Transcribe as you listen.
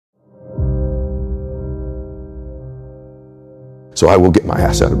So I will get my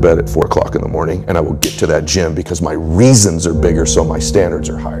ass out of bed at 4 o'clock in the morning and I will get to that gym because my reasons are bigger, so my standards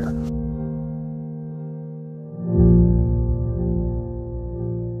are higher.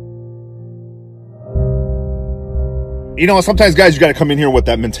 You know, sometimes guys, you gotta come in here with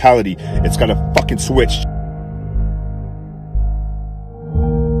that mentality. It's gotta fucking switch.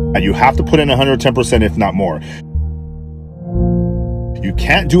 And you have to put in 110%, if not more. You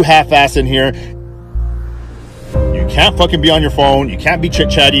can't do half-ass in here. You can't fucking be on your phone. You can't be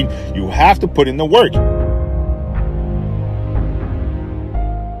chit-chatting. You have to put in the work.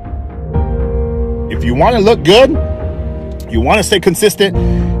 If you want to look good, you want to stay consistent,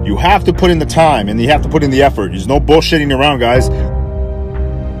 you have to put in the time and you have to put in the effort. There's no bullshitting around, guys.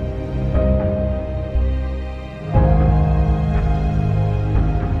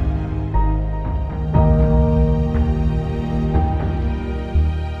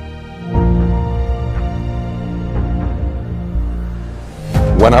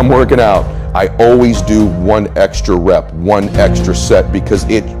 When I'm working out, I always do one extra rep, one extra set, because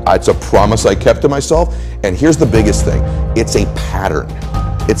it's a promise I kept to myself. And here's the biggest thing, it's a pattern.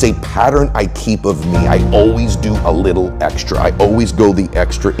 It's a pattern I keep of me. I always do a little extra. I always go the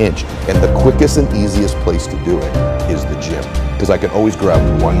extra inch. And the quickest and easiest place to do it is the gym, because I can always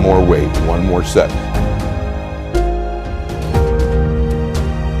grab one more weight, one more set.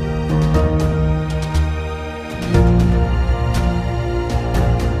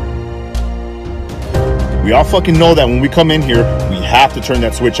 We all fucking know that when we come in here, we have to turn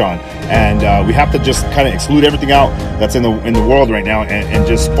that switch on, and we have to just kind of exclude everything out that's in the world right now, and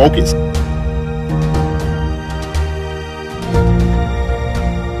just focus.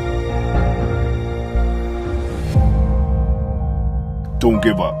 Don't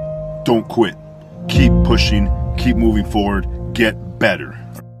give up. Don't quit. Keep pushing. Keep moving forward. Get better.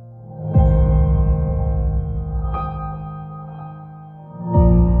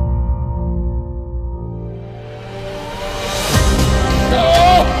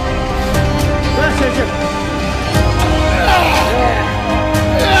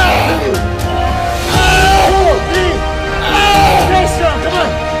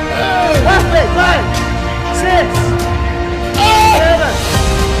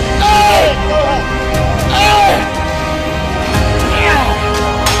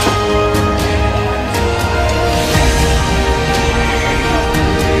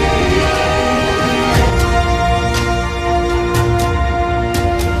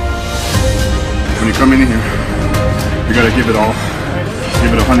 When you come in here, you gotta give it all.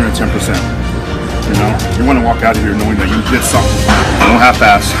 Give it 110%. You know, you want to walk out of here knowing that you did something. No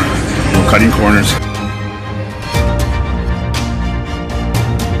half-ass, no cutting corners.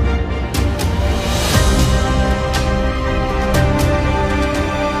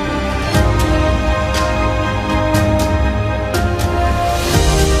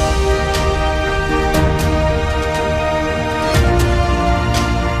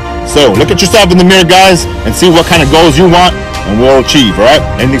 So look at yourself in the mirror, guys, and see what kind of goals you want, and we'll achieve, all right?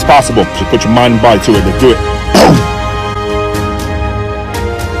 Anything's possible. Just put your mind and body to it. Let's do it.